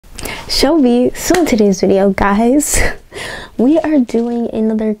Shelby. So in today's video, guys, we are doing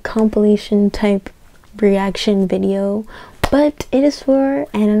another compilation type reaction video, but it is for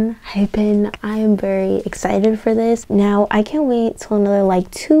Enhypen. I am very excited for this. Now I can't wait till another like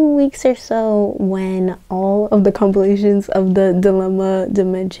 2 weeks or so when all of the compilations of the Dilemma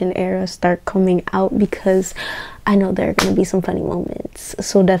Dimension era start coming out, because I know there are going to be some funny moments.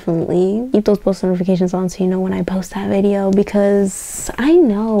 So definitely keep those post notifications on so you know when I post that video, because I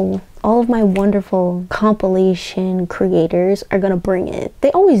know all of my wonderful compilation creators are going to bring it.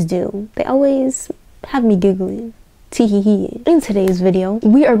 They always do. They always have me giggling. In today's video,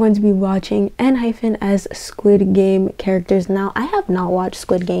 we are going to be watching Enhypen as Squid Game characters. Now, I have not watched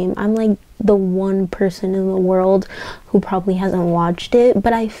Squid Game. I'm like the one person in the world who probably hasn't watched it,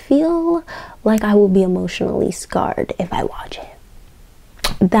 but I feel like I will be emotionally scarred if I watch it.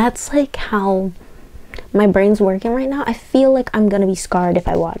 That's like how my brain's working right now. I feel like I'm gonna be scarred if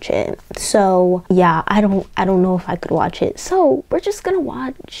I watch it. So yeah, I don't know if I could watch it. So we're just gonna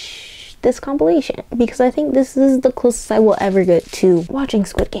watch this compilation because I think this is the closest I will ever get to watching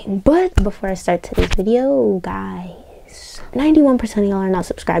Squid Game. But before I start today's video, guys, 91% of y'all are not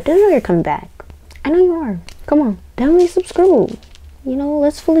subscribed. I know you're coming back. I know you are. Come on, definitely subscribe. You know,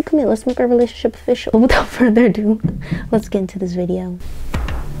 let's fully commit. Let's make our relationship official. But without further ado, let's get into this video.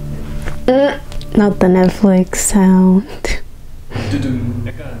 Not the Netflix sound.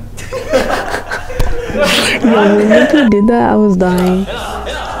 Yo, when Nikki did that, I was dying.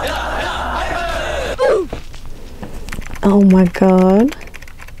 Oh my god.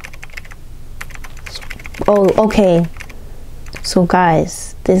 Oh, okay. So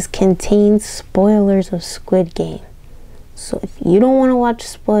guys, this contains spoilers of Squid Game. So if you don't want to watch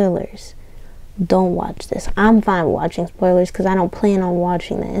spoilers, don't watch this. I'm fine watching spoilers because I don't plan on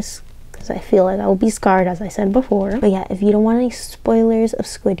watching this, because I feel like I will be scarred, as I said before. But yeah, if you don't want any spoilers of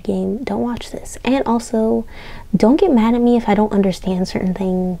Squid Game, don't watch this. And also, don't get mad at me if I don't understand certain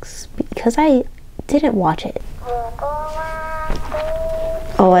things, because I didn't watch it.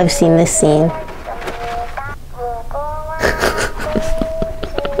 Oh, I've seen this scene.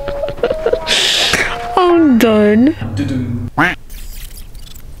 I'm done.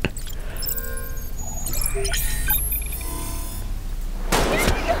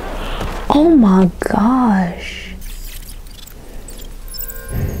 Oh my gosh.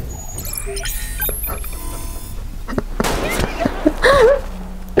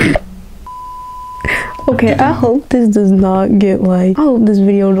 Okay, I hope this does not get like, I hope this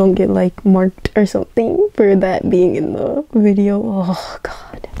video don't get like marked or something for that being in the video. Oh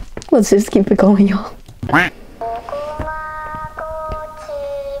god. Let's just keep it going, y'all.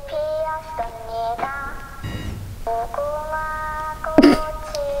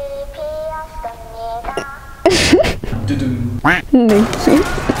 Nikki.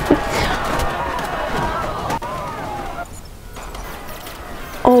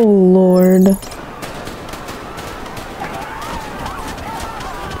 Oh Lord.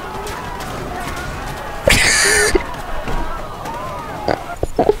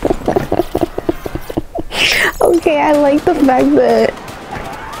 Okay, I like the fact that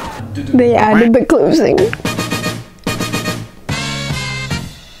they added the closing.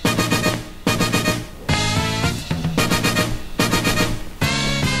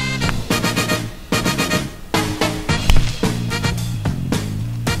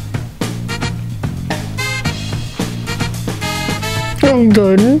 I'm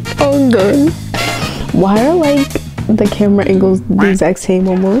done. I'm done. Why are like the camera angles the exact same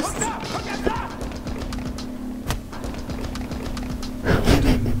almost?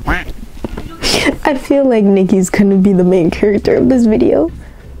 I feel like Nikki's gonna be the main character of this video.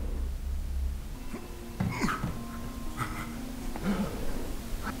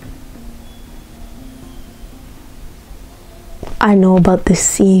 I know about this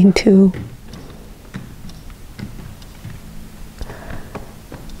scene too.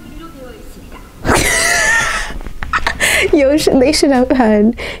 Yo, they should have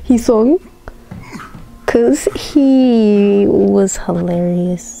had Hee-sung, cause he was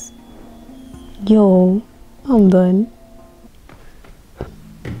hilarious. Yo, I'm done.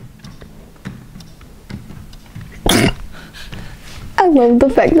 I love the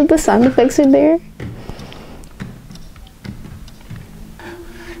fact that the sound effects are there.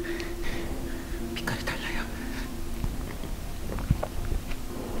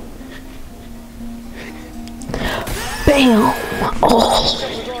 Bam! Oh.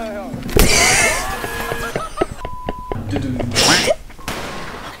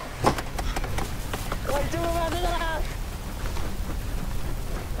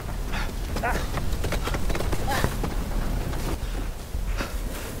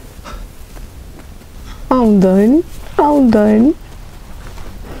 I'm done. I'm done.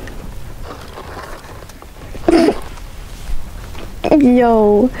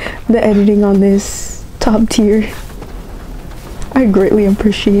 Yo, the editing on this, top tier. I greatly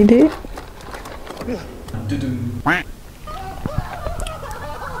appreciate it.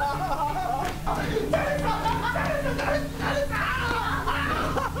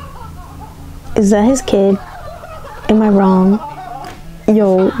 Is that his kid? Am I wrong?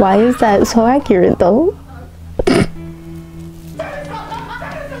 Yo, why is that so accurate though?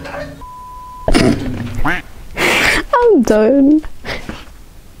 I'm done.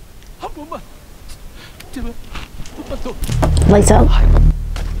 Lights out.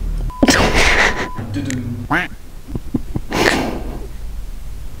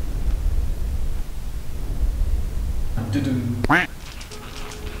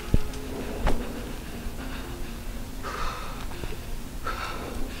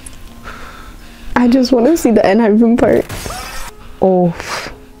 I just want to see the Enhypen part. Oh.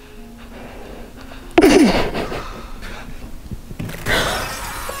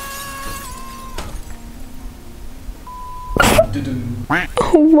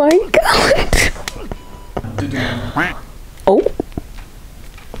 Oh my god. Oh.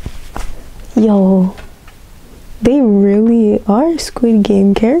 Yo. They really are Squid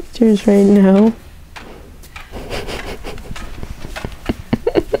Game characters right now.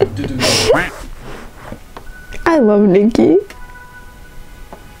 I love Nikki.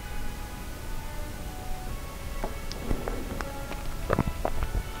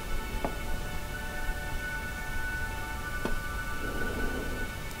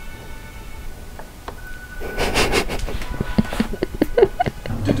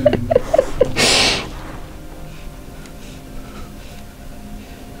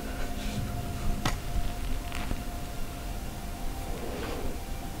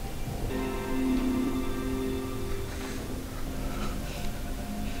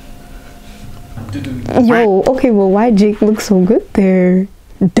 Yo, okay, well, why Jake looks so good there?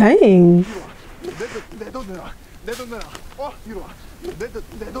 Dang.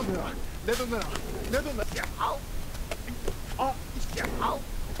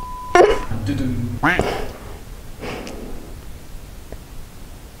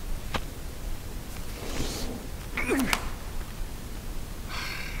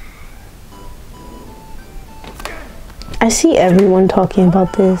 I see everyone talking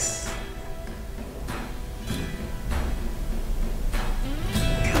about this.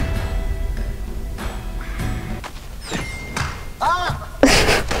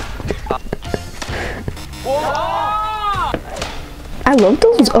 I love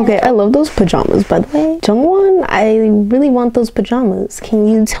those. Okay, I love those pajamas, by the way. Jungwon, I really want those pajamas. Can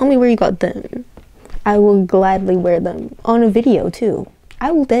you tell me where you got them? I will gladly wear them on a video too.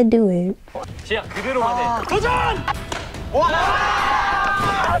 I will dead do it.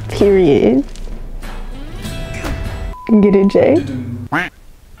 Period. Get it, Jay?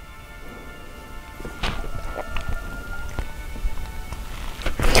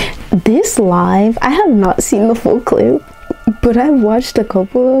 This live, I have not seen the full clip, but I watched a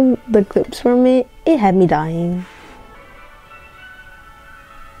couple of the clips from it. It had me dying.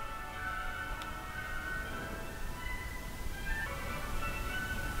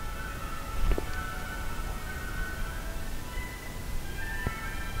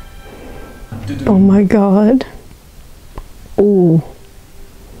 Oh my god. Ooh.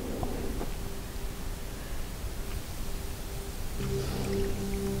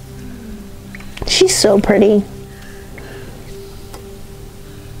 She's so pretty.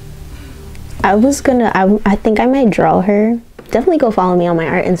 I think I might draw her. Definitely go follow me on my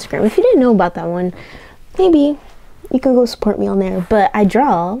art Instagram. If you didn't know about that one, maybe you can go support me on there. But I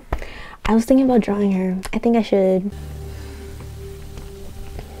draw. I was thinking about drawing her. I think I should.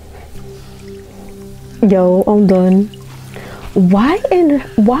 Yo, I'm done. Why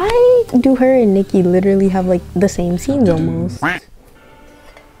do her and Nikki literally have like the same scenes almost?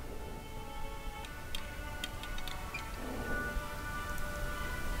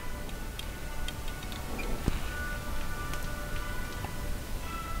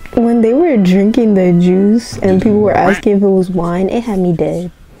 When they were drinking the juice and people were asking if it was wine, it had me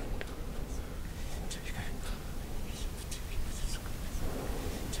dead.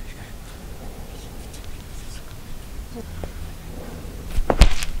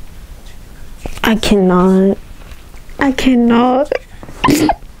 I cannot.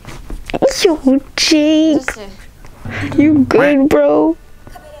 Yo, Jake. You good, bro?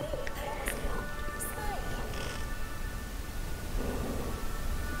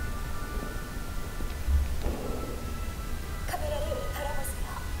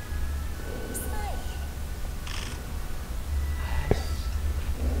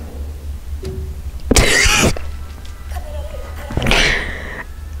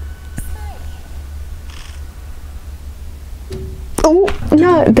 Oh,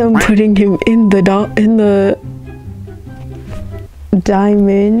 not them putting him in the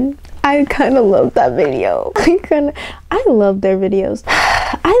diamond. I kind of love that video. I love their videos.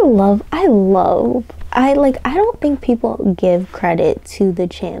 I don't think people give credit to the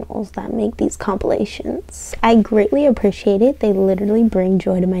channels that make these compilations. I greatly appreciate it. They literally bring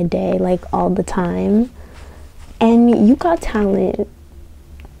joy to my day, like, all the time. And you got talent,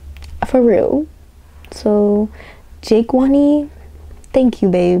 for real. So, Jake Wani, thank you,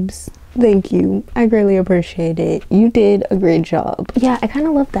 babes. Thank you. I greatly appreciate it. You did a great job. Yeah, I kind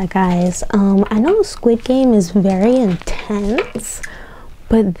of love that, guys. I know Squid Game is very intense,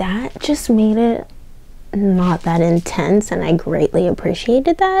 but that just made it not that intense, and I greatly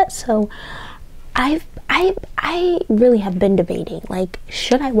appreciated that. So I really have been debating, like,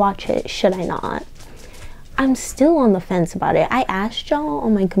 should I watch it, should I not? I'm still on the fence about it. I asked y'all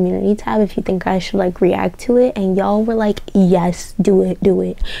on my community tab if you think I should, like, react to it, and y'all were like, yes, do it.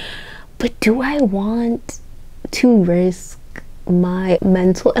 But do I want to risk my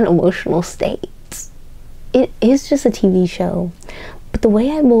mental and emotional state? It is just a TV show, but the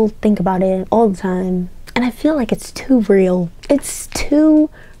way I will think about it all the time, and I feel like it's too real. It's too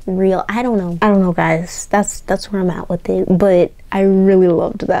real. I don't know, guys. That's where I'm at with it. But I really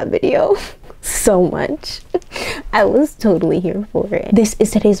loved that video so much. I was totally here for it. This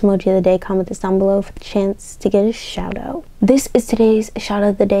is today's emoji of the day. Comment this down below for the chance to get a shout out. This is today's shout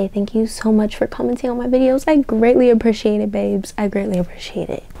out of the day. Thank you so much for commenting on my videos. I greatly appreciate it, babes. I greatly appreciate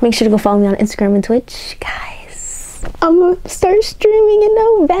it. Make sure to go follow me on Instagram and Twitch, guys. I'm gonna start streaming in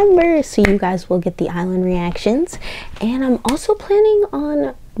November, so you guys will get the island reactions. And I'm also planning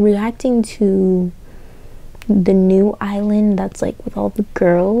on reacting to the new island that's, like, with all the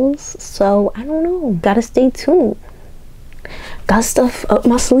girls. So I don't know, gotta stay tuned. Got stuff up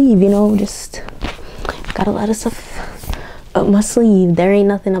my sleeve, you know, just got a lot of stuff up my sleeve. There ain't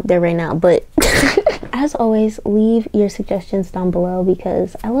nothing up there right now, but as always, leave your suggestions down below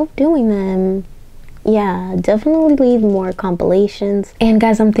because I love doing them. Yeah, definitely leave more compilations. And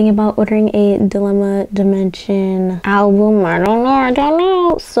guys, I'm thinking about ordering a Dilemma Dimension album. I don't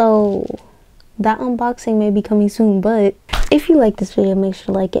know. So that unboxing may be coming soon, but if you like this video, make sure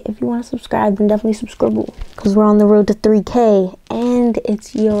to like it. If you want to subscribe, then definitely subscribe, because we're on the road to 3K and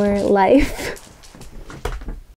it's your life.